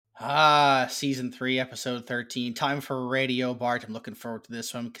Season 3, episode 13. Time for Radio Bart. I'm looking forward to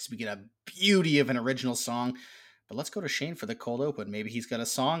this one because we get a beauty of an original song. But let's go to Shane for the cold open. Maybe he's got a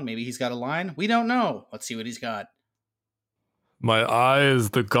song. Maybe he's got a line. We don't know. Let's see what he's got. My eyes,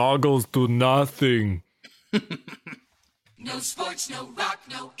 the goggles do nothing. No sports, no rock,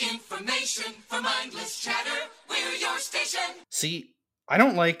 no information. For mindless chatter, we're your station. See, I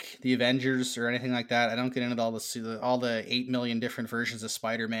don't like the Avengers or anything like that. I don't get into all the 8 million different versions of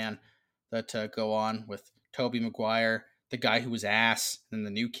Spider-Man that go on with Tobey Maguire, the guy who was ass, and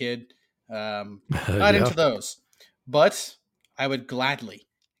the new kid. Not into those. But I would gladly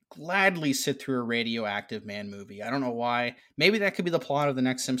sit through a Radioactive Man movie. I don't know why. Maybe that could be the plot of the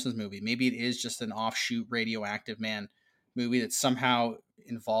next Simpsons movie. Maybe it is just an offshoot Radioactive Man movie that somehow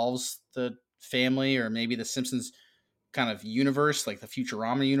involves the family, or maybe the Simpsons kind of universe, like the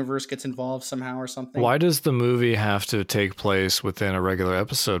Futurama universe, gets involved somehow or something. Why does the movie have to take place within a regular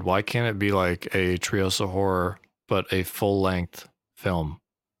episode? Why can't it be like a Trios of Horror, but a full-length film?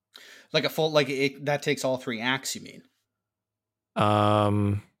 Like that takes all 3 acts, you mean?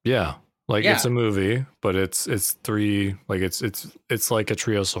 Yeah. It's a movie, but it's 3, like it's like a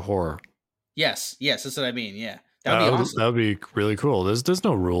Trios of Horror. Yes, that's what I mean. Yeah. That would be awesome. That would be really cool. There's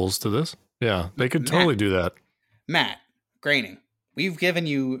no rules to this. Yeah, they could totally do that. Matt Groening, we've given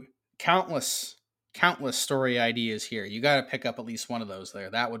you countless story ideas here. You got to pick up at least one of those there.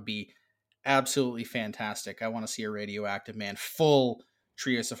 That would be absolutely fantastic. I want to see a Radioactive Man full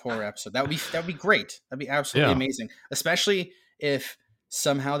Trios of Horror episode. That would be great. That'd be absolutely amazing. Especially if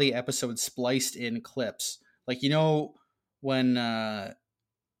somehow the episode spliced in clips. Like, when they're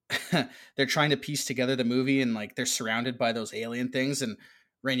trying to piece together the movie and like they're surrounded by those alien things, and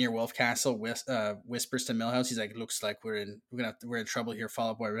Rainier Wolfcastle whispers to Milhouse, he's like, "Looks like we're in trouble here, Fall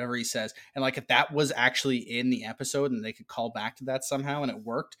Out Boy," whatever he says. And like if that was actually in the episode and they could call back to that somehow and it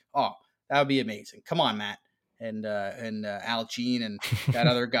worked, oh, that would be amazing. Come on, Matt and Al Jean and that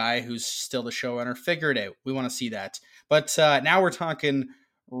other guy who's still the showrunner, figure it out. We want to see that. But now we're talking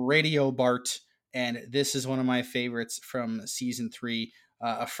Radio Bart, and this is one of my favorites from season 3.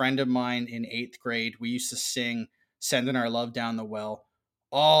 A friend of mine in 8th grade, we used to sing "Sending Our Love Down the Well"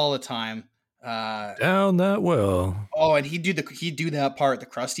 all the time. Down that well. Oh, and he'd do that part, the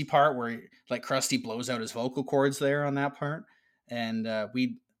Krusty part, where like Krusty blows out his vocal cords there on that part. And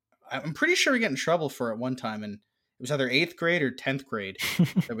I'm pretty sure we got in trouble for it one time, and it was either 8th grade or 10th grade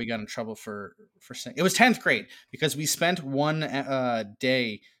that we got in trouble for singing. It was 10th grade because we spent one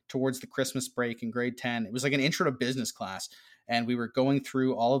day towards the Christmas break in grade 10. It was like an intro to business class, and we were going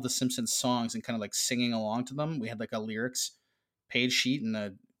through all of the Simpsons songs and kind of like singing along to them. We had like a lyrics page sheet in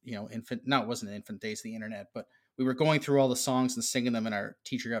the it wasn't infant days of the internet, but we were going through all the songs and singing them, and our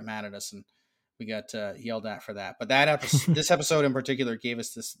teacher got mad at us and we got yelled at for that. But this episode in particular gave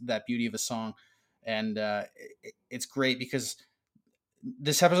us that beauty of a song, and it's great because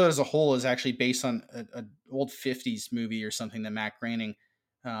this episode as a whole is actually based on a old 50s movie or something that Matt Groening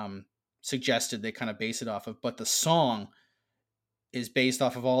suggested they kind of base it off of, but the song is based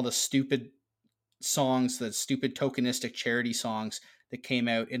off of all the stupid songs, the stupid tokenistic charity songs that came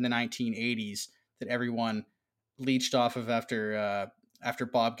out in the 1980s that everyone leached off of after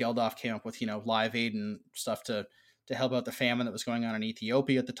Bob Geldof came up with Live Aid and stuff to help out the famine that was going on in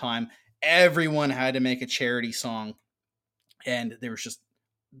Ethiopia at the time. Everyone had to make a charity song, and there was just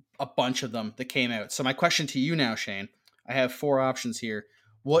a bunch of them that came out. So my question to you now, Shane, I have 4 options here.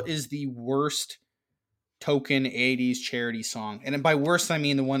 What is the worst token 80s charity song? And by worst, I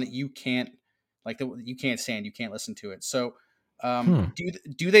mean the one that you can't you can't stand, you can't listen to it. So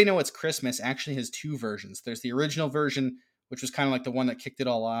do they know it's Christmas actually has 2 versions. There's the original version, which was kind of like the one that kicked it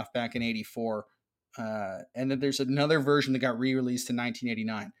all off back in 84. And then there's another version that got re-released in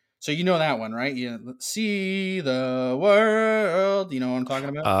 1989. So you know that one, right? See the world. You know what I'm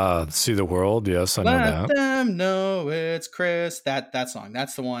talking about? See the world. Yes, I know that. Let them know it's Chris. That song.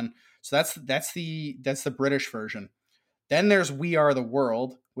 That's the one. So that's the British version. Then there's "We Are the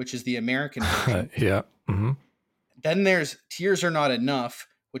World," which is the American version. Yeah. Mm-hmm. Then there's "Tears Are Not Enough,"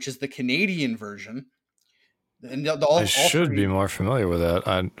 which is the Canadian version. And I should be more familiar with that.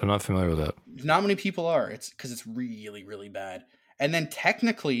 I'm not familiar with that. Not many people are. It's because it's really, really bad. And then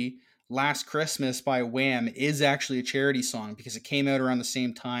technically, "Last Christmas" by Wham is actually a charity song because it came out around the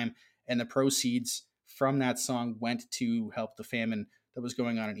same time, and the proceeds from that song went to help the famine that was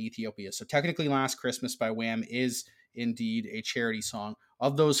going on in Ethiopia. So technically, "Last Christmas" by Wham is indeed a charity song.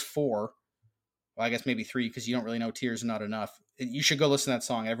 Of those 4, well, I guess maybe 3 because you don't really know "Tears Are Not Enough." You should go listen to that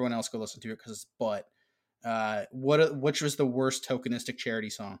song. Everyone else go listen to it because it's butt. Which was the worst tokenistic charity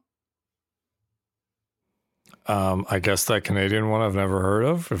song? I guess that Canadian one I've never heard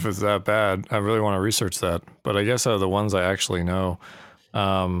of. If it's that bad, I really want to research that. But I guess out of the ones I actually know,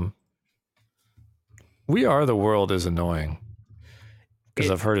 um, "We Are the World" is annoying because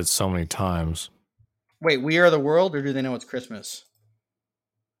It I've heard it so many times. Wait, We Are the World, or do they know it's Christmas?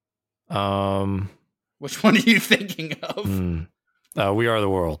 Um, Which one are you thinking of? hmm. "We Are the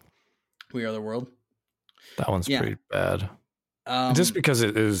World." We Are the World. That one's Yeah. pretty bad. Just Um, because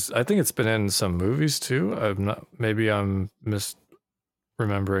it is, I think it's been in some movies too. I'm not. Maybe I'm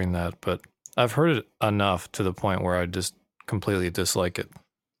misremembering that, but I've heard it enough to the point where I just completely dislike it.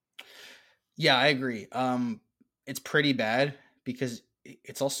 yeah, I agree. It's pretty bad because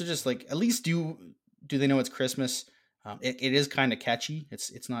it's also just like, at least do they know it's Christmas? It is kind of catchy.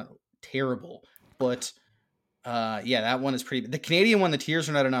 It's not terrible, but yeah, that one is pretty. The Canadian one, the tears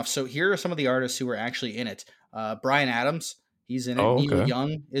are not enough. So here are some of the artists who were actually in it. Brian Adams, he's in it. Oh, Neil okay.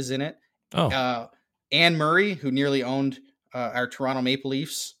 Young is in it. Oh, Uh, Anne Murray, who nearly owned our Toronto Maple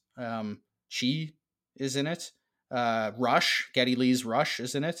Leafs, she is in it. Rush, Geddy Lee's Rush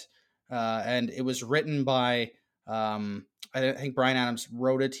is in it, and it was written by. I think Brian Adams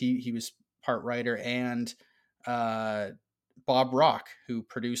wrote it. He was part writer, and uh, Bob Rock, who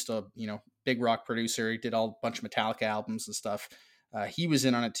produced a big rock producer. He did all a bunch of Metallica albums and stuff. He was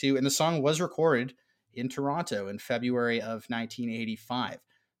in on it too, and the song was recorded in Toronto in February of 1985.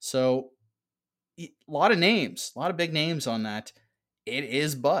 So a lot of names, a lot of big names on that. It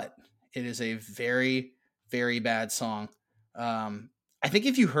is, but it is a very, very bad song. Um, I think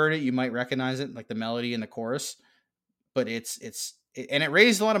if you heard it, you might recognize it, like the melody and the chorus. But and it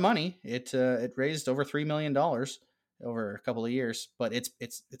raised a lot of money. It raised over $3 million over a couple of years. But it's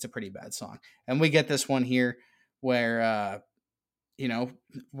a pretty bad song. And we get this one here where you know,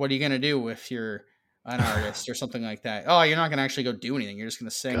 what are you gonna do if you're an artist or something like that? Oh, you're not gonna actually go do anything. You're just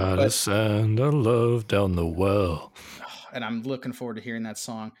gonna sing. gotta But send our love down the well. and I'm looking forward to hearing that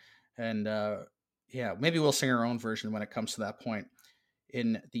song. And yeah, maybe we'll sing our own version when it comes to that point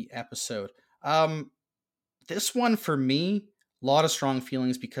in the episode. Um, this one for me, a lot of strong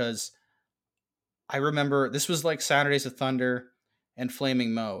feelings because I remember this was like Saturdays of Thunder and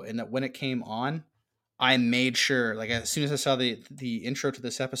Flaming Moe, and that when it came on, I made sure, like as soon as I saw the intro to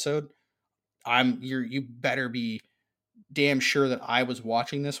this episode, you better be damn sure that I was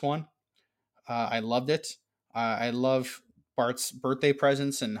watching this one. I loved it. I love Bart's birthday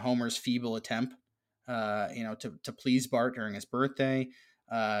presents and Homer's feeble attempt, to please Bart during his birthday.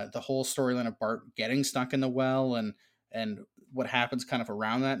 The whole storyline of Bart getting stuck in the well and what happens kind of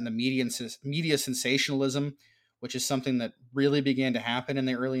around that, and the media sensationalism, which is something that really began to happen in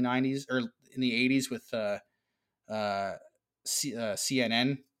the early '90s or in the '80s with uh,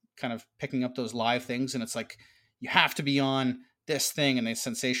 CNN kind of picking up those live things, and it's like you have to be on this thing, and they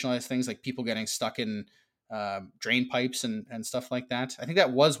sensationalize things like people getting stuck in drain pipes and stuff like that. I think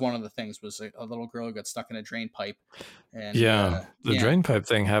that was one of the things was a little girl who got stuck in a drain pipe, and Yeah, the yeah, drain pipe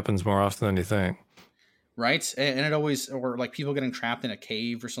thing happens more often than you think. right, and it always or like people getting trapped in a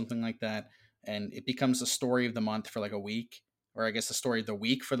cave or something like that, and it becomes the story of the month for like a week, or I guess the story of the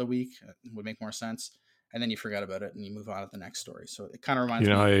week for the week would make more sense. And then you forget about it and you move on to the next story. So it kind of You reminds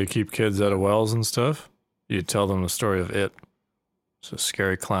know how me. you keep kids out of wells and stuff? You tell them the story of it. It's a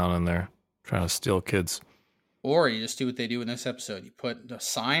scary clown in there trying to steal kids. Or you just do what they do in this episode. You put a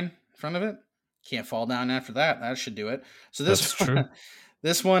sign in front of it. Can't fall down after that. That should do it. So That's this true.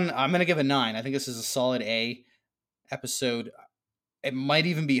 this one, I'm gonna give a 9. I think this is a solid A episode. It might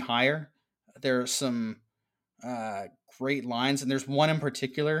even be higher. There are some uh, great lines, and there's one in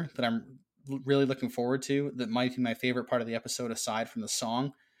particular that I'm really looking forward to. That might be my favorite part of the episode, aside from the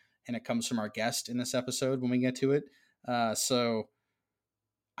song, and it comes from our guest in this episode when we get to it. So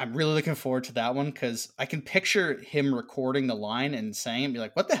I'm really looking forward to that one because I can picture him recording the line and saying, it, be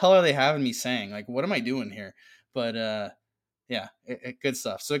like, "What the hell are they having me saying? Like, what am I doing here?" But yeah, good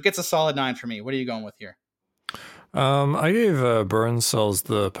stuff. So it gets a solid 9 for me. What are you going with here? I gave Burns Cells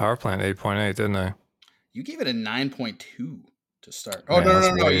the power plant 8.8, didn't I? You gave it a 9.2 to start. Oh Man, no, no, that's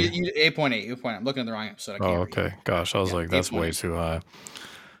no, no! way. You 8.8. 8.8. I'm looking at the wrong episode. I Oh, can't read. okay. Gosh, I was Yeah, like, that's way 8.8. too high.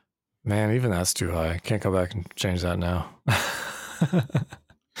 Man, even that's too high. Can't go back and change that now.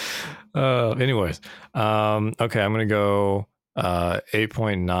 Anyways, okay, I'm gonna go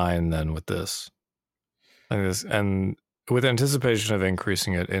 8.9 then with this. And with anticipation of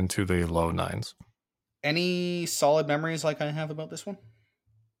increasing it into the low nines. Any solid memories like I have about this one?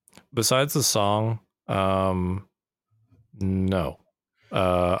 Besides the song, no.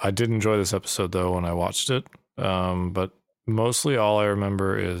 I did enjoy this episode though when I watched it. But mostly all I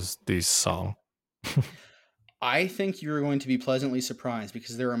remember is the song. I think you're going to be pleasantly surprised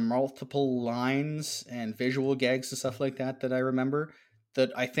because there are multiple lines and visual gags and stuff like that I remember that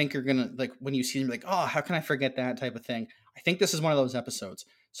I think are gonna like when you see them like, oh, how can I forget that type of thing? I think this is one of those episodes.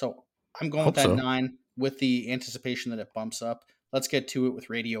 So I'm going with Hope that so. 9 with the anticipation that it bumps up. Let's get to it with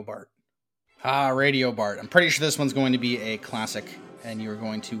Radio Bart. Ah, Radio Bart. I'm pretty sure this one's going to be a classic, and you're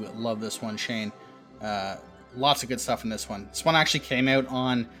going to love this one, Shane. Lots of good stuff in this one. This one actually came out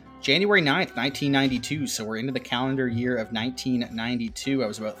on January 9th, 1992, so we're into the calendar year of 1992. I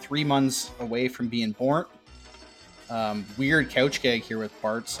was about 3 months away from being born. Weird couch gag here with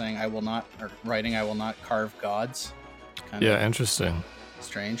Bart saying, I will not carve gods. Yeah, interesting.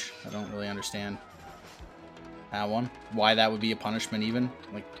 Strange. I don't really understand that one. Why that would be a punishment even?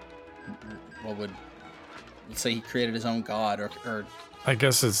 Like, what would... Let's say he created his own god, or I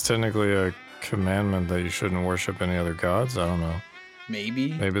guess it's technically a commandment that you shouldn't worship any other gods. I don't know.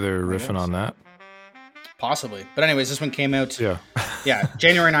 maybe They're riffing on that. Possibly. But anyways, this one came out... Yeah. Yeah,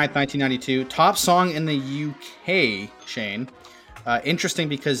 January 9th, 1992. Top song in the UK, Shane. Interesting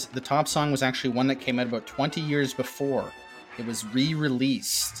because the top song was actually one that came out about 20 years before. It was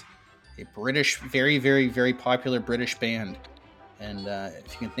re-released. A British, very, very, very popular British band. And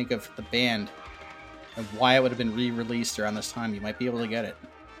if you can think of the band and why it would have been re-released around this time, you might be able to get it.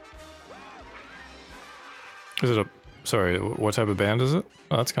 Is it sorry, what type of band is it?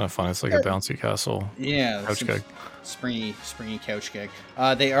 Oh, that's kind of fun. It's like a bouncy castle. Yeah. Couch gag. Springy couch gag.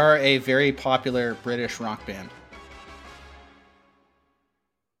 They are a very popular British rock band.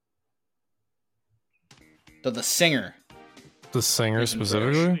 So the singer. The singer Isn't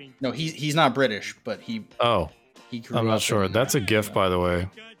specifically? British. No, he's not British, but he Oh, grew I'm up not sure. in- That's a GIF, by the way.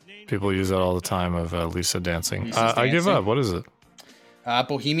 People use that all the time of Lisa dancing. Lisa's I give dancing. up. What is it?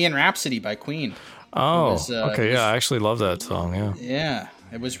 Bohemian Rhapsody by Queen. Oh, was, okay. it was- Yeah, I actually love that song. Yeah. Yeah,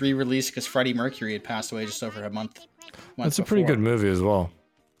 it was re-released because Freddie Mercury had passed away just over a month. It's a pretty before. good movie as well.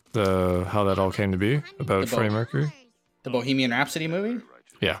 How that all came to be about Freddie Mercury. The Bohemian Rhapsody movie.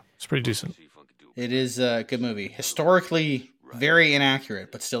 Yeah, it's pretty decent. It is a good movie. Historically very inaccurate,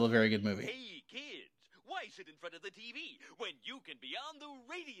 but still a very good movie. Hey kids, why sit in front of the TV when you can be on the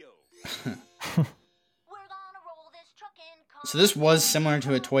radio? We're gonna roll this truck in. So this was similar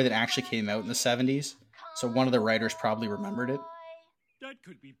to a toy that actually came out in the 70s. So one of the writers probably remembered it. That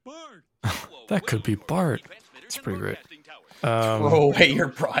could be Bart. That could be Bart. It's pretty great. Throw away your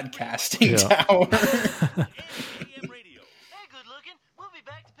broadcasting yeah. tower. AM radio. Hey, good looking. We'll be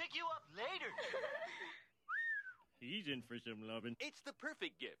back to pick you up later. He's in for some loving. It's the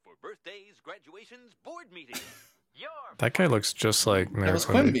perfect gift for birthdays, graduations, board meetings. That guy looks just like That Mayor was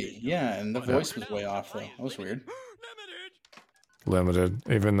Quimby, yeah, and the voice was way off though. That was weird. Limited,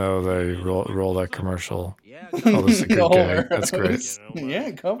 even though they roll that commercial. Oh, this is a good gag. That's great. Yeah,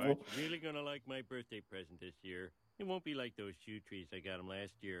 a couple. Bart's really gonna like my birthday present this year. It won't be like those shoe trees I got him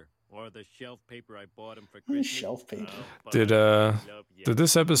last year, or the shelf paper I bought him for Christmas. Shelf paper. But Did I love ya. did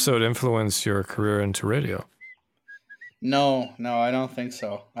this episode influence your career into radio? No, I don't think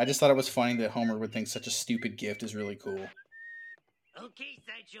so. I just thought it was funny that Homer would think such a stupid gift is really cool. Okay,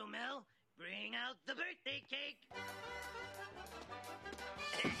 Sideshow Mel, bring out the birthday cake.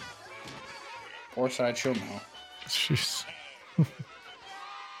 Poor Sideshow Mel. Jeez.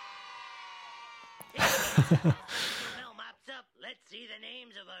 Mel mops up. Let's see the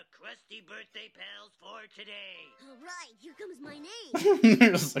names of our crusty birthday pals for today. All right, here comes my name.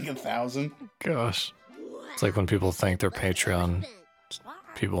 There's like 1,000. Gosh, it's like when people thank their Patreon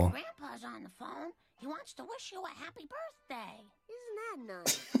people. Grandpa's on the phone. He wants to wish you a happy birthday. Isn't that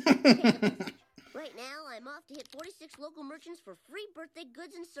nice? Right now, I'm off to hit 46 local merchants for free birthday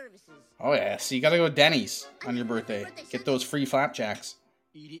goods and services. Oh yeah, so you gotta go to Denny's on your birthday. Get those free flapjacks.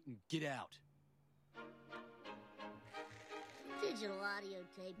 Eat it and get out. Digital audio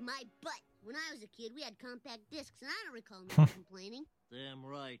tape, my butt. When I was a kid, we had compact discs, and I don't recall never complaining. Damn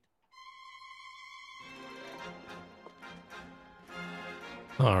right.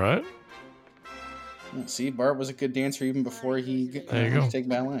 All right. See, Bart was a good dancer even before he There you go. take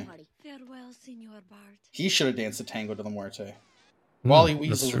ballet. Farewell, Senor Bart. He should have danced the tango to the Muerte. Hmm, Wally that's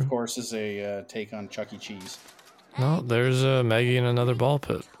Weasels, true. of course, is a take on Chuck E. Cheese. No, there's Maggie in another ball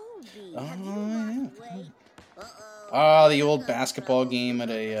pit. Oh, yeah. Oh, the old basketball game at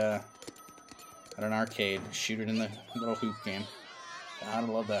an arcade. Shoot it in the little hoop game. God, I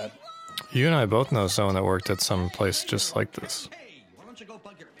love that. You and I both know someone that worked at some place just like this.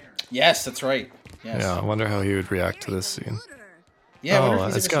 Yes, that's right. Yes. Yeah, I wonder how he would react to this scene. Yeah, I wonder if Oh,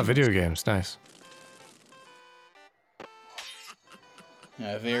 he's it's ever got seen- video games. Nice.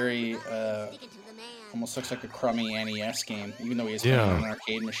 Yeah, very Stick it to the man. almost looks like a crummy NES game, even though he is Yeah. playing on an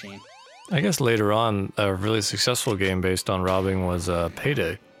arcade machine. I guess later on, a really successful game based on robbing was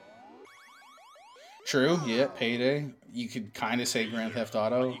Payday. True, yeah, Payday. You could kind of say Grand Theft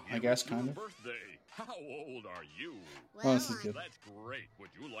Auto, I guess, kind of. Birthday. How old are you? Oh, this is good. That's great. Would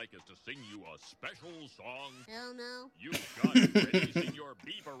you like us to sing you a special song? Hell no. You got it ready, Senor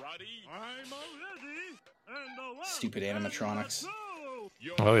Beaverati? I'm ready. And the left Stupid animatronics.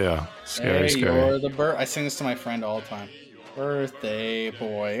 Oh yeah, scary, Hey, scary. you're the bird. I sing this to my friend all the time. Birthday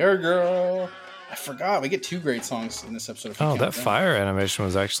boy or girl. I forgot. We get 2 great songs in this episode. If you Oh, count that them. fire animation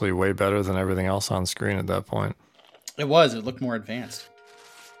was actually way better than everything else on screen at that point. It was. It looked more advanced.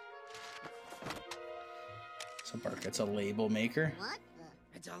 So Bart gets a label maker. What?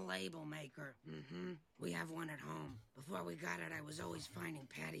 It's a label maker. We have one at home. Before we got it, I was always finding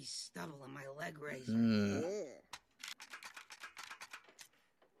Patty's stubble in my leg razor. Mm.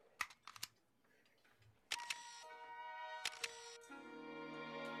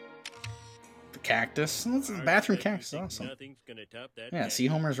 The cactus. That's the bathroom cactus. Awesome. Nothing's gonna top that. Yeah, see,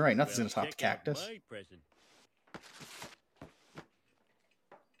 Homer's right. Nothing's gonna top the check out cactus. my present.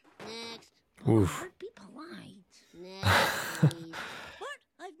 Next. Oof. Bart, be polite. Next, please.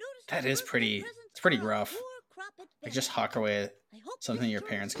 That is pretty. It's pretty rough. Like just hawk away at something your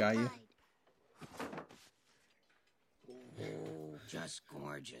parents got you. Oh, just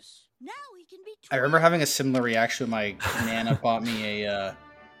gorgeous. Now he can be I remember having a similar reaction when my Nana bought me a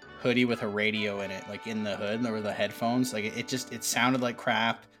hoodie with a radio in it, like in the hood, and there were the headphones. Like it sounded like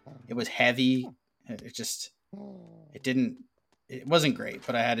crap. It was heavy. It wasn't great,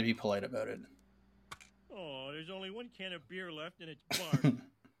 but I had to be polite about it. Oh, there's only one can of beer left, and it's Bart.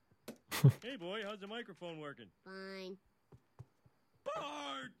 Hey, boy, how's the microphone working? Fine.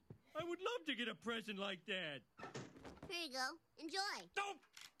 Bart! I would love to get a present like that. Here you go. Enjoy. Don't!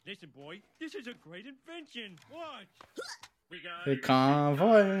 Listen, boy, this is a great invention. Watch. We got The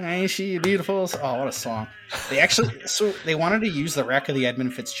convoy, ain't she beautiful? Oh, what a song! They wanted to use the wreck of the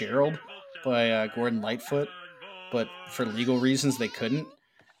Edmund Fitzgerald by Gordon Lightfoot, but for legal reasons they couldn't.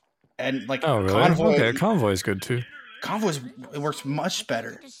 And like, Oh, really? Okay, Convoy's good too. It works much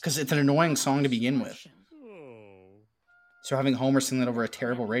better because it's an annoying song to begin with. Oh. So having Homer sing that over a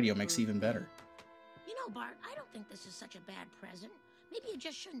terrible radio makes it even better. You know, Bart, I don't think this is such a bad present. Maybe you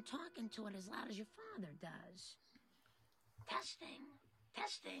just shouldn't talk into it as loud as your father does. Testing.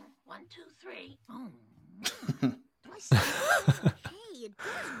 Testing. 1, 2, 3. Oh. Do I sound hey, it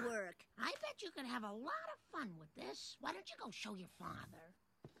does work. I bet you could have a lot of fun with this. Why don't you go show your father?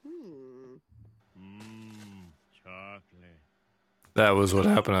 Chocolate. That was what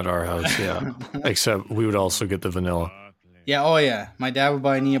happened at our house, yeah. Except we would also get the vanilla. Yeah, oh yeah. My dad would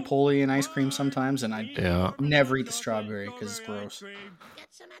buy Neapolitan ice cream sometimes, and I'd Yeah. never eat the strawberry because it's gross. Get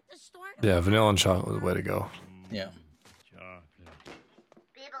some at the store? Yeah, vanilla and chocolate was the way to go. Yeah. Chocolate.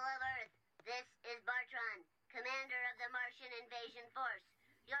 People of Earth, this is Bartron, commander of the Martian Invasion Force.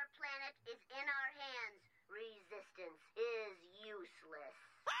 Your planet is in our hands. Resistance is useless.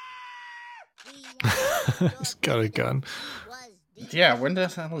 He's got a gun. Yeah, since when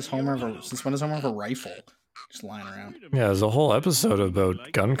does Homer have a rifle? Just lying around. Yeah, there's a whole episode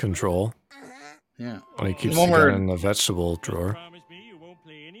about gun control Yeah. when he keeps One the where- gun in the vegetable drawer. Promise me you won't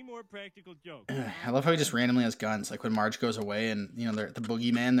play any more practical jokes. I love how he just randomly has guns. Like when Marge goes away and, they're the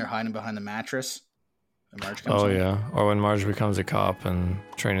boogeyman, they're hiding behind the mattress. And Marge comes Oh home. yeah, or when Marge becomes a cop and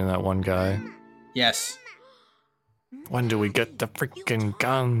training that one guy. Yes. When do we get the freaking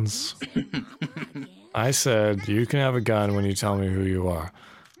guns? I said, you can have a gun when you tell me who you are.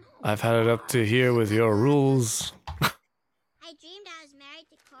 I've had it up to here with your rules. I dreamed I was married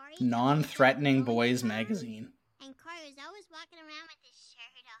to Corey. Non-threatening boys magazine. And Corey was always walking around with his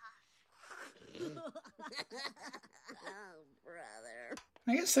shirt off. Oh, brother.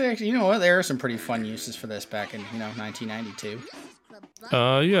 I guess there are some pretty fun uses for this back in 1992.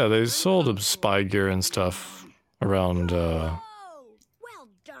 Yeah, they sold spy gear and stuff around Well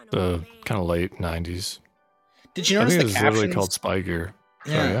done, the old man. kind of late 90s. Did you I notice think the it was literally captions? called spy gear.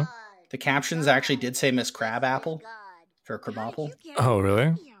 Yeah. Sorry, yeah? The captions actually did say Miss Crabapple for Crabapple. Oh,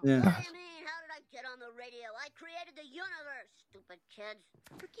 really? Yeah. Man, how did I get on the radio? I created the universe, stupid kids.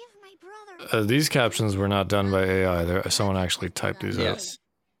 Forgive my brother. These captions were not done by AI. Someone actually typed these out. Yes.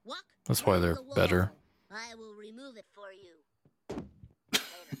 Walk That's why they're around the wall. better. I will remove it for you.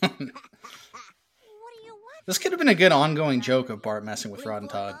 What do you want? This could have been a good ongoing joke of Bart messing with Rod and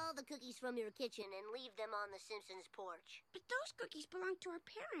Import Todd. all the cookies from your kitchen and leave them on the Simpsons porch. But those cookies belong to our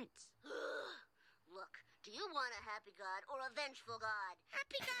parents. Look, do you want a happy God or a vengeful God?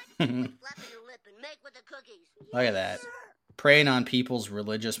 Happy Look God? Flap your lip and make with the cookies. at that. Preying on people's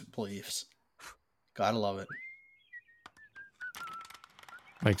religious beliefs. Gotta love it.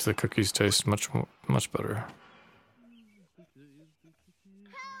 Makes the cookies taste much better.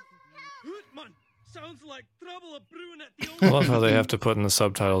 Sounds like trouble a brewing at the I love how they have to put in the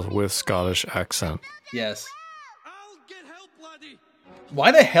subtitles with Scottish accent. Yes. I'll get help, laddie.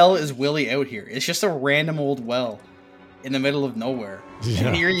 Why the hell is Willie out here? It's just a random old well in the middle of nowhere. Yeah.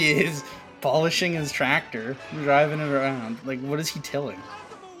 And here he is, polishing his tractor, driving it around. Like, what is he tilling?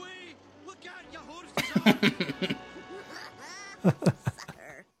 Look out, you horses. Huh?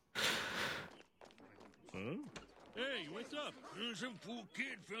 Hey, what's up? Some poor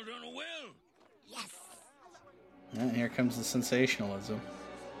kid fell down a well. Yes. And here comes the sensationalism.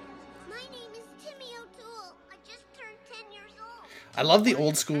 My name is Timmy O'Toole. I just turned 10 years old. I love the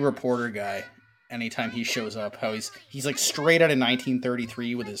old school reporter guy. Anytime he shows up, how he's like straight out of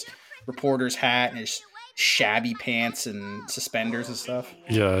 1933 with his reporter's hat and his shabby pants and suspenders and stuff.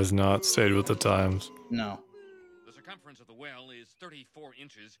 Yeah, has not stayed with the times. No. The circumference of the well is 34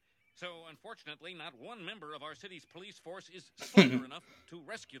 inches, so unfortunately not one member of our city's police force is slender enough to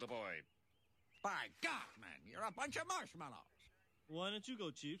rescue the boy. By God, man, you're a bunch of marshmallows. Why don't you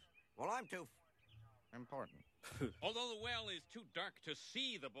go, Chief? Well, I'm too important. Although the well is too dark to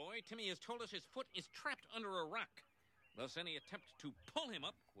see the boy, Timmy has told us his foot is trapped under a rock. Thus, any attempt to pull him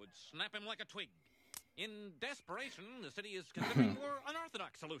up would snap him like a twig. In desperation, the city is considering more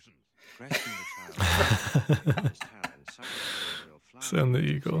unorthodox solutions. Send the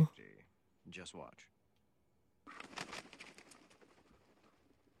eagle. Just watch.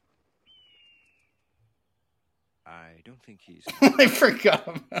 I don't think he's... I forgot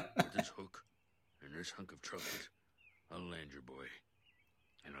about With this hook and this hunk of chocolate, I'll land your boy,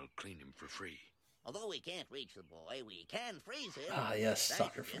 and I'll clean him for free. Although we can't reach the boy, we can freeze him. Ah, yes, Dice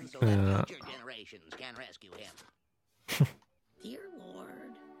soccer him friend. so that future generations can rescue him. Dear Lord.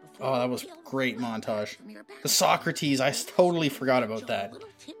 Oh, that was great montage. The Socrates, I totally forgot about that. Little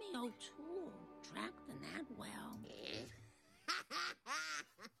Timmy O'Toole trapped in that well.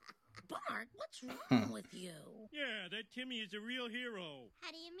 Bart, what's wrong with you? Yeah, that Timmy is a real hero.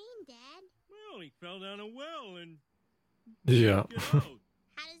 How do you mean, Dad? Well, he fell down a well and... Yeah. Get out.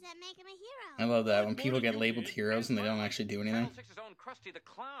 How does that make him a I hero? love that when people get labeled heroes and they don't actually do anything.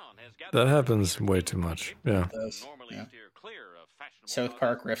 That happens way too much. Yeah. It does. Yeah. South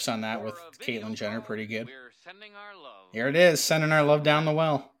Park riffs on that with Caitlyn Jenner pretty good. Here it is, sending our love down the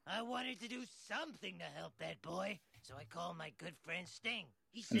well. I wanted to do something to help that boy, so I called my good friend Sting.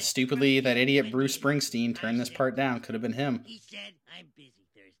 He And said, stupidly, that "Friday, idiot Monday." Bruce Springsteen turned this I part said, down. Could have been him. He said, I'm busy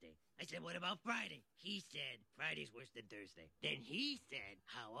Thursday. I said, what about Friday? He said, Friday's worse than Thursday. Then he said,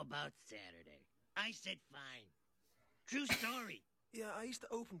 how about Saturday? I said, fine. True story. Yeah, I used to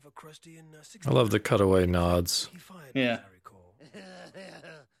open for Krusty in I love the cutaway nods. He fired Yeah. as I recall.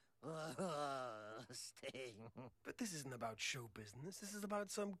 Sting. But this isn't about show business. This is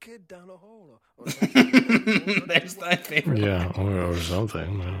about some kid down a hole. Or something. There's my favorite. Yeah, or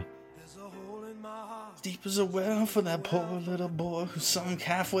something. Yeah. There's a hole in my heart. Deep as a well for that poor little boy who sunk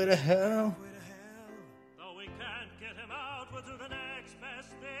halfway to hell. Though we can't get him out, we'll do the next best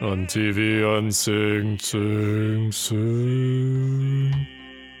thing. On TV, on sing.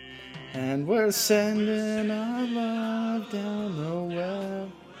 And we're sending our love down the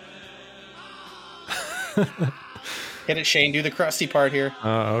well. Hit it, Shane. Do the crusty part here.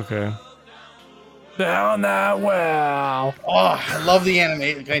 Oh, okay. Down that well. Oh, I love the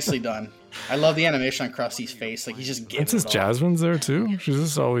animation. Nicely done. I love the animation on Krusty's face. Like, he's just getting It's just it all. Jasmine's there too? She's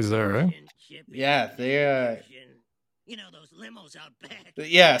just always there, right? Yeah, they, You know those limos out back.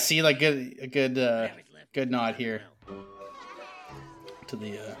 yeah, see, like, a good nod here. To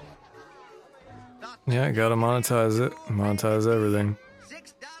the, Yeah, gotta monetize it. Monetize everything.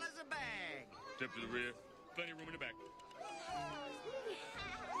 $6 a bag. Step to the rear. Plenty of room in the back.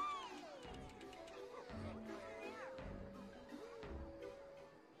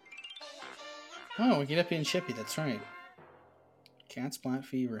 oh, we get up in Chippy, that's right. Cat splat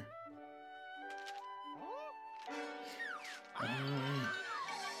fever.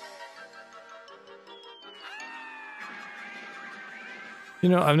 You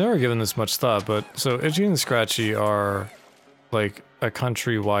know, I've never given this much thought, but so Itchy and Scratchy are like a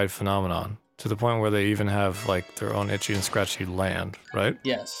countrywide phenomenon to the point where they even have like their own Itchy and Scratchy land, right?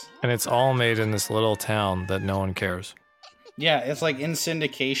 Yes. And it's all made in this little town that no one cares. Yeah, it's like in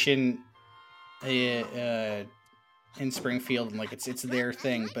syndication in Springfield, and like it's their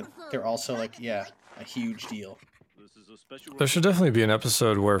thing, but they're also like, yeah, a huge deal. There should definitely be an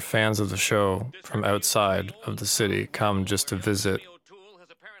episode where fans of the show from outside of the city come just to visit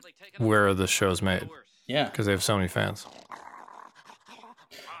where the show's made. Yeah. Because they have so many fans.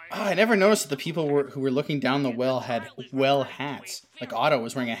 Oh, I never noticed that the people who were looking down the well had well hats. Like Otto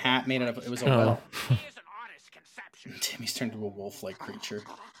was wearing a hat made out of, it was a well. Timmy's turned into a wolf-like creature.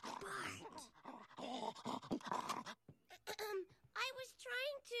 I was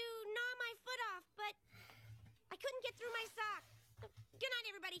trying to gnaw my foot off, but I couldn't get through my sock. Good night,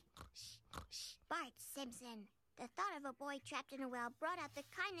 everybody. Bart Simpson. The thought of a boy trapped in a well brought out the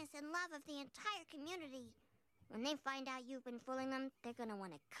kindness and love of the entire community. When they find out you've been fooling them, they're gonna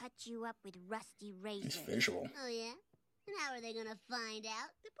want to cut you up with rusty razors. It's visual. Oh, yeah? And how are they gonna find out?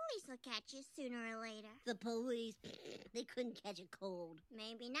 The police will catch you sooner or later. The police? They couldn't catch a cold.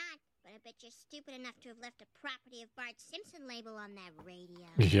 Maybe not, but I bet you're stupid enough to have left a property of Bart Simpson label on that radio.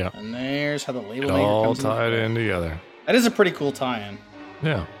 Yeah. And there's how the label It maker all comes tied into in play. together. That is a pretty cool tie-in.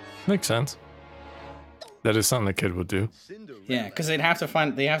 Yeah, makes sense. That is something a kid would do. Yeah, because they have to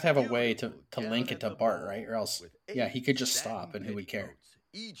have a way to link it to Bart, right? Or else, yeah, he could just stop and who would care?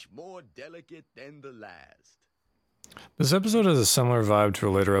 Each more delicate than the last. This episode has a similar vibe to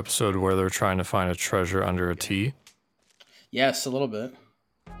a later episode where they're trying to find a treasure under a tea. Yes, a little bit.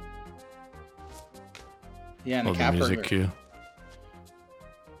 Yeah, and the The music burglar. cue.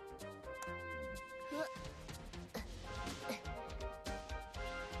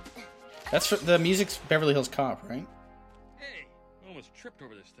 That's for, the music's Beverly Hills Cop, right? Hey, I almost tripped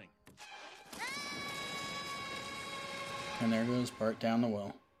over this thing. And there goes Bart down the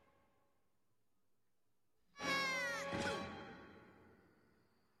well.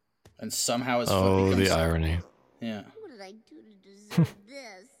 And somehow his foot Oh, becomes... the irony. Yeah. What did I do to deserve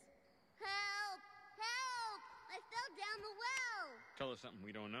this? Help! Help! I fell down the well! Tell us something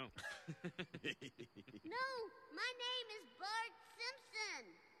we don't know. No, my name is Bart Simpson.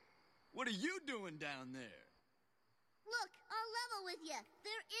 What are you doing down there? Look, I'll level with you.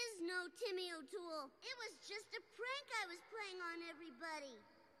 There is no Timmy O'Toole. It was just a prank I was playing on everybody.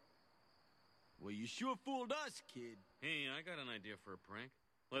 Well, you sure fooled us, kid. Hey, I got an idea for a prank.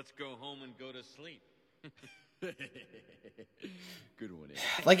 Let's go home and go to sleep. Good one,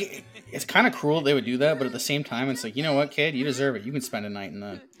 Ed. Like, it's kind of cruel they would do that, but at the same time, it's like, you know what, kid? You deserve it. You can spend a night in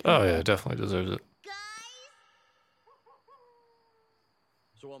that. Oh, yeah, definitely deserves it.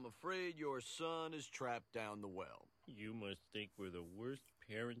 So I'm afraid your son is trapped down the well. You must think we're the worst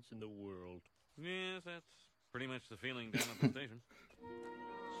parents in the world. Yes, that's pretty much the feeling down at the station.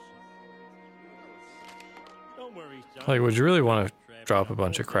 Don't worry, son. Like, would you really want to drop a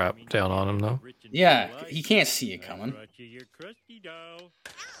bunch of crap down on him, though? Yeah, he can't see it coming. Brought you your crusty doll.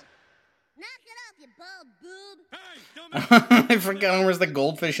 Knock it off, you bald boob. I forgot where's the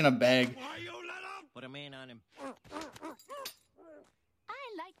goldfish in a bag. Put a man on him. I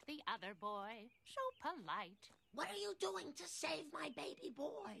like the other boy. So polite. What are you doing to save my baby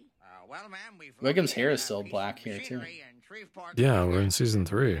boy? Well, ma'am, we've... Wiggum's hair is still black here, too. Yeah, we're in season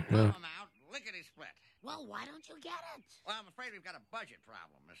 3. Yeah. Lickety-split. Well, why don't you get it? Well, I'm afraid we've got a budget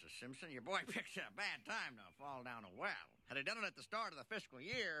problem, Mrs. Simpson. Your boy picked a bad time to fall down a well. Had he done it at the start of the fiscal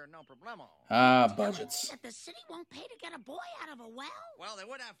year, no problemo. Budgets. That the city won't pay to get a boy out of a well? Well, they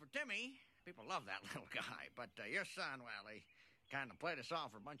would have for Timmy. People love that little guy. But your son, well, he kind of played us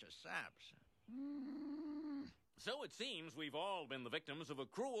off for a bunch of saps. So it seems we've all been the victims of a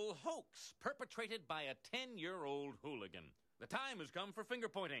cruel hoax perpetrated by a 10-year-old hooligan. The time has come for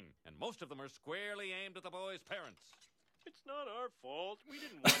finger-pointing, and most of them are squarely aimed at the boy's parents. It's not our fault. We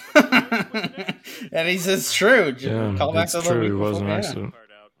didn't want the boy. And he says it's true. Yeah, Call back it's to the true. week It was an before. accident.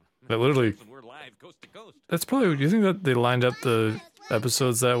 That literally... We're live coast to coast. That's probably... Do you think that they lined up the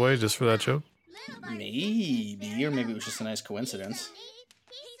episodes that way just for that joke? Maybe. Or maybe it was just a nice coincidence. He's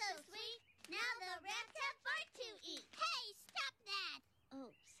so sweet. Now the rats have Bart to eat. Hey, stop that! Oh,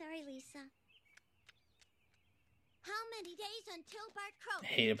 sorry, Lisa. How many days until Bart croaks? I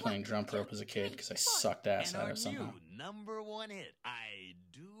hated playing drum rope as a kid because I sucked ass And at our it somehow. new #1 hit, I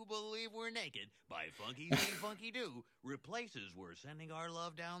Do Believe We're Naked, by Funky Z Funky Doo, replaces We're Sending Our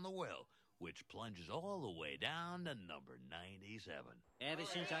Love Down the Well, which plunges all the way down to number 97. Ever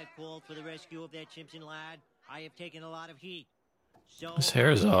since I called for the rescue of that Simpson lad, I have taken a lot of heat. So His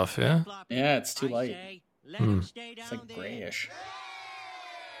hair is off, yeah? Yeah, it's too I light. say, let him stay It's down like there. grayish.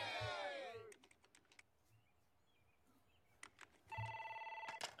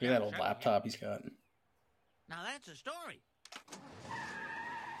 Look at that old laptop he's got. Now that's a story.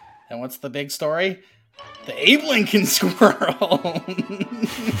 And what's the big story? The Abe Lincoln squirrel.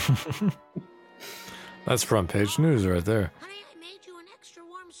 That's front page news right there. Honey, I made you an extra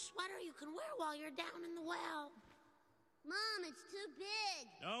warm sweater you can wear while you're down in the well. Mom, it's too big.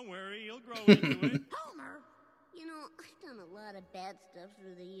 Don't worry, you'll grow into it. Homer, You know, I've done a lot of bad stuff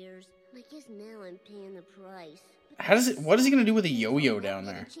through the years, and I guess now I'm paying the price. What is he gonna do with a yo-yo down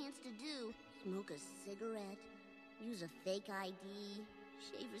there? Chance to do: smoke a cigarette, use a fake ID,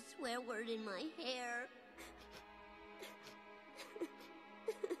 shave a swear word in my hair.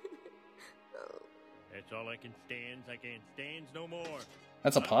 That's all I can stand. I can't stand no more.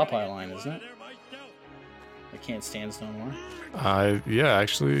 That's a Popeye line, isn't it? I can't stand no more. Yeah,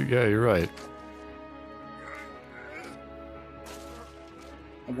 actually, yeah, you're right.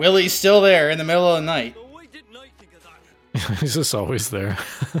 Willie's still there in the middle of the night. He's just always there.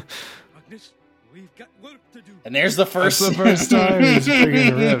 We've got work to do. And there's the first. That's the first time he's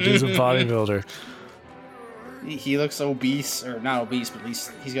freaking ripped. He's a bodybuilder. He looks obese, or not obese, but at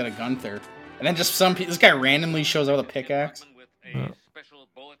least he's got a Gunther. And then just this guy randomly shows up with a pickaxe. With a special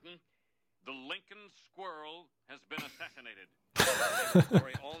bulletin, the Lincoln Squirrel has been assassinated.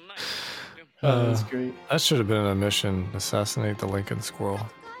 All night. That's great. That should have been a mission: assassinate the Lincoln Squirrel.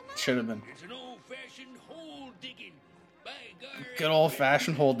 Should have been. It's an old-fashioned hole digging. By God. Good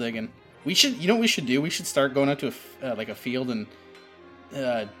old-fashioned hole digging. We should, you know what we should do? We should start going out to a field and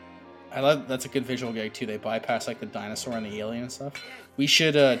I love that's a good visual gag too. They bypass like the dinosaur and the alien and stuff. We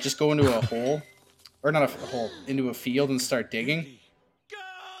should just go into a hole, or not a hole, into a field and start digging.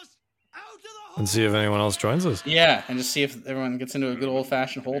 And see if anyone else joins us. Yeah, and just see if everyone gets into a good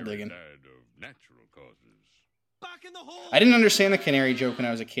old-fashioned hole digging. I didn't understand the canary joke when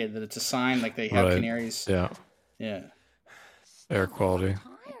I was a kid. That it's a sign like they have canaries. Yeah. Yeah. Air quality.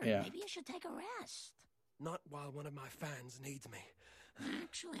 Yeah. Maybe you should take a rest. Not while one of my fans needs me.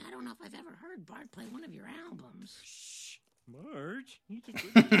 Actually, I don't know if I've ever heard Bart play one of your albums. Shh, Marge. He's a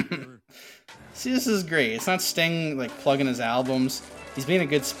good singer. See, this is great. It's not Sting like plugging his albums. He's being a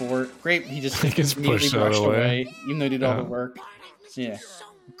good sport. Great. He just gets immediately pushed out of brushed the way. away, even though he did all the work. Yeah.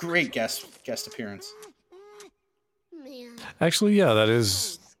 Great guest appearance. Actually, yeah,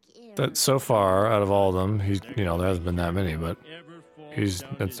 that so far out of all of them, there hasn't been that many, but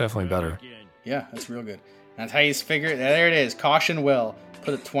that's definitely better. Yeah, that's real good. That's how you figure it. There it is. Caution well.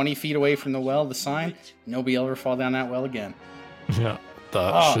 Put it 20 feet away from the well, the sign. Nobody will ever fall down that well again. Yeah,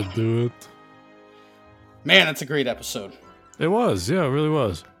 that should do it. Man, that's a great episode. It was. Yeah, it really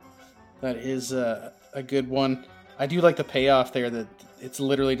was. That is a good one. I do like the payoff there that it's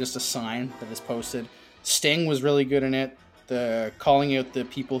literally just a sign that is posted. Sting was really good in it. The calling out the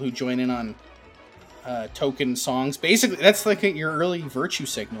people who join in on token songs. Basically, that's like your early virtue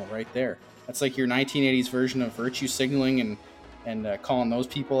signal right there. That's like your 1980s version of virtue signaling and calling those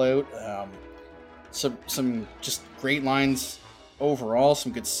people out. Some just great lines overall.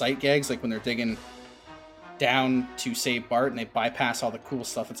 Some good sight gags, like when they're digging down to save Bart and they bypass all the cool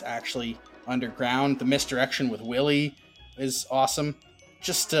stuff that's actually underground. The misdirection with Willie is awesome.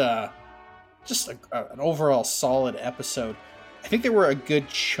 Just an overall solid episode. I think there were a good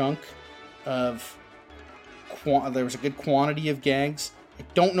chunk of there was a good quantity of gags. I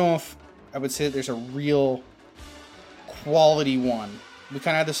don't know if I would say that there's a real quality one. We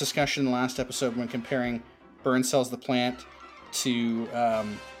kind of had this discussion in the last episode when comparing Burn Sells the Plant to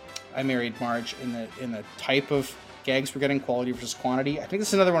I Married Marge in the type of gags we're getting, quality versus quantity. I think this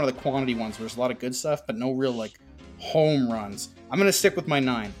is another one of the quantity ones where there's a lot of good stuff, but no real like home runs. I'm going to stick with my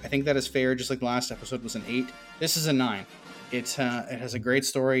 9. I think that is fair, just like the last episode was an 8. This is a 9. It has a great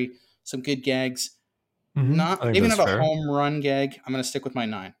story, some good gags. Mm-hmm. Maybe not a home run gag. I'm going to stick with my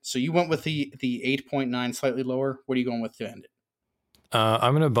 9. So you went with the 8.9, slightly lower. What are you going with to end it?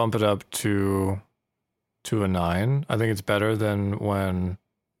 I'm going to bump it up to a 9. I think it's better than when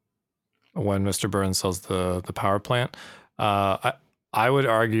Mr. Burns sells the power plant. I would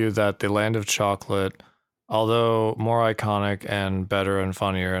argue that the Land of Chocolate, although more iconic and better and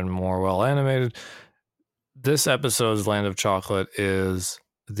funnier and more well animated, this episode's Land of Chocolate is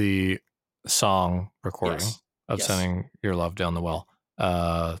the song recording of Sending Your Love Down the Well.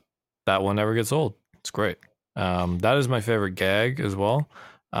 That one never gets old. It's great. That is my favorite gag as well.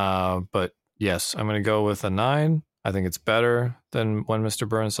 But yes, I'm going to go with a 9. I think it's better than when Mr.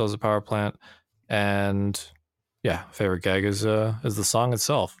 Burns sells the power plant. And yeah, favorite gag is the song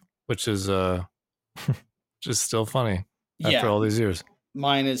itself, which is just still funny after all these years.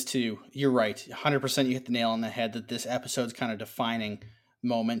 Mine is too. You're right. 100% you hit the nail on the head that this episode's kind of defining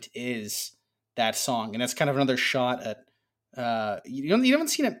moment is that song. And that's kind of another shot at, you haven't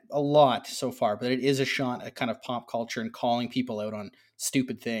seen it a lot so far, but it is a shot at kind of pop culture and calling people out on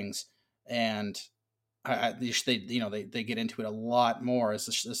stupid things. And they get into it a lot more as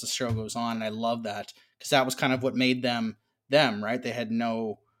the show goes on. And I love that because that was kind of what made them, right? They had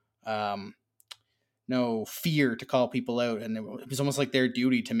no no fear to call people out, and it was almost like their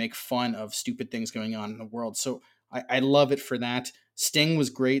duty to make fun of stupid things going on in the world. So I love it for that. Sting was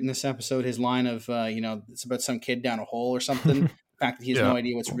great in this episode. His line of it's about some kid down a hole or something. The fact that he has no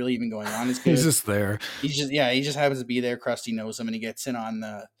idea what's really even going on is good. He's just there. He just happens to be there. Krusty knows him, and he gets in on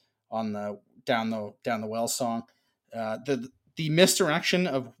the down the well song. The misdirection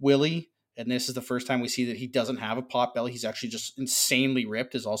of Willie, and this is the first time we see that he doesn't have a pot belly. He's actually just insanely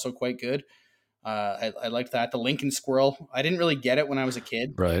ripped, is also quite good. I like that. The Lincoln Squirrel, I didn't really get it when I was a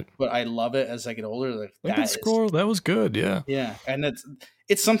kid, right? But I love it as I get older. Like, Lincoln Squirrel, that was good, yeah. Yeah, and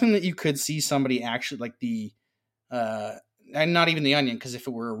it's something that you could see somebody actually, like the and not even the Onion, because if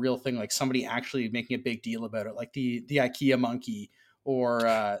it were a real thing, like somebody actually making a big deal about it, like the IKEA monkey,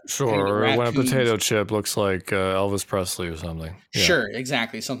 or sure, or when a potato chip looks like Elvis Presley or something. Yeah. Sure,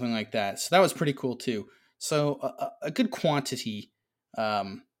 exactly, something like that. So that was pretty cool too. So a good quantity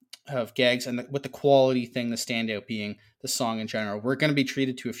of gags, and with the quality thing, the standout being the song in general. We're going to be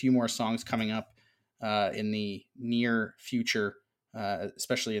treated to a few more songs coming up in the near future,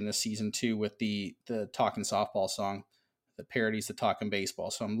 especially in this season 2, with the Talkin' Softball song that parodies the Talkin' Baseball.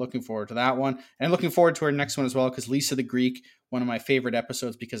 So I'm looking forward to that one, and I'm looking forward to our next one as well, because Lisa the Greek, one of my favorite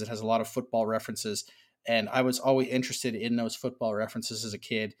episodes because it has a lot of football references, and I was always interested in those football references as a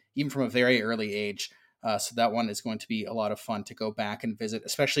kid, even from a very early age. So that one is going to be a lot of fun to go back and visit,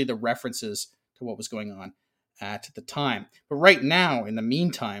 especially the references to what was going on at the time. But right now, in the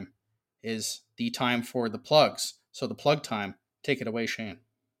meantime, is the time for the plugs. So the plug time, take it away, Shane.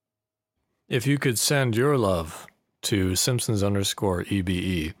 If you could send your love to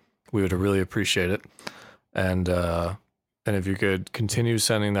Simpsons_EBE, we would really appreciate it. And if you could continue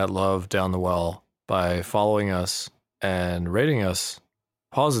sending that love down the well by following us and rating us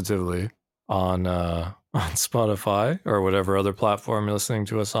positively on Spotify or whatever other platform you're listening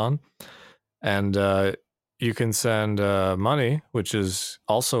to us on. And you can send money, which is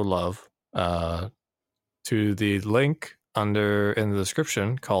also love, to the link in the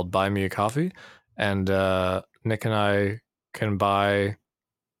description called Buy Me a Coffee. And Nick and I can buy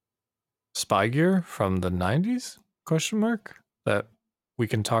spy gear from the 90s, ? That we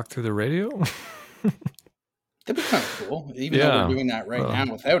can talk through the radio. That'd be kind of cool. Even though we're doing that right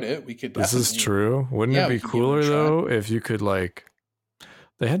now without it, we could definitely... This is true. Wouldn't it be cooler, though, if you could, like...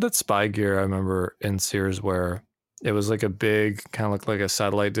 They had that spy gear, I remember, in Sears where it was like a big, kind of looked like a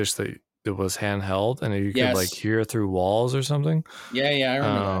satellite dish that it was handheld, and you could, like, hear through walls or something. Yeah, I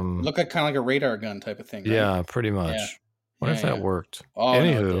remember that. It looked like kind of like a radar gun type of thing, right? Yeah, pretty much. Yeah. Wonder if that worked. Oh,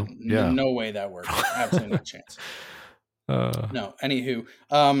 anywho, no, no way that worked. Absolutely no chance. No, anywho.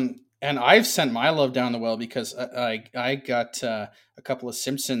 And I've sent my love down the well because I got a couple of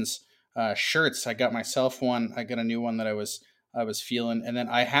Simpsons shirts. I got myself one. I got a new one that I was feeling, and then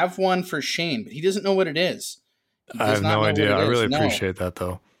I have one for Shane, but he doesn't know what it is. I have no idea. I really appreciate that,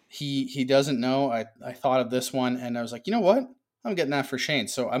 though. He doesn't know. I thought of this one, and I was like, you know what? I'm getting that for Shane.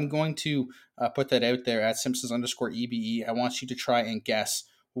 So I'm going to put that out there at Simpsons_EBE. I want you to try and guess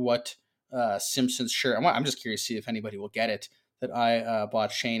what Simpsons shirt. I'm just curious to see if anybody will get it that I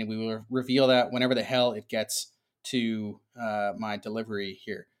bought Shane, and we will reveal that whenever the hell it gets to my delivery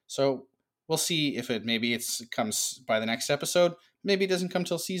here. So we'll see if it comes by the next episode. Maybe it doesn't come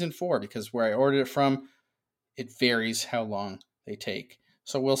till season 4, because where I ordered it from, it varies how long they take.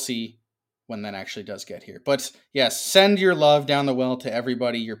 So we'll see when that actually does get here. But yes, send your love down the well to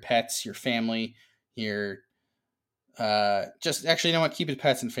everybody, your pets, your family, your just actually, you know what? Keep it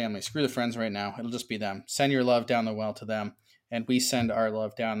pets and family. Screw the friends right now. It'll just be them. Send your love down the well to them, and we send our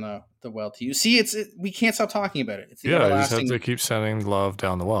love down the well to you. See, we can't stop talking about it. It's you just have to keep sending love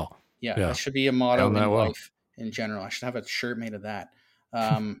down the well. Yeah, that should be a motto in life in general. I should have a shirt made of that.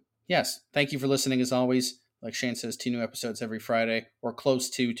 Yes, thank you for listening as always. Like Shane says, 2 new episodes every Friday, or close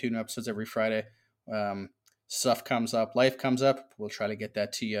to 2 new episodes every Friday. Stuff comes up, life comes up. We'll try to get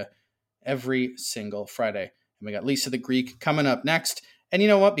that to you every single Friday. And we got Lisa the Greek coming up next. And you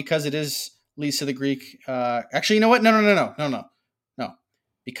know what? Because it is Lisa the Greek. Actually, you know what? No.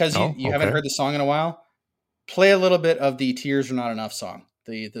 Because you haven't heard the song in a while, play a little bit of the Tears Are Not Enough song.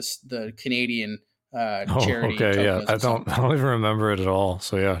 The Canadian charity. Okay, yeah. I don't even remember it at all.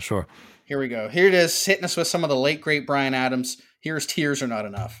 So yeah, sure. Here we go. Here it is, hitting us with some of the late, great Bryan Adams. Here's Tears Are Not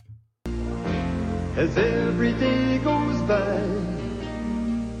Enough. As every day goes by,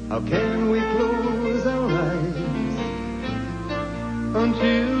 how can we close our eyes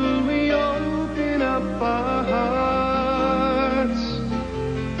until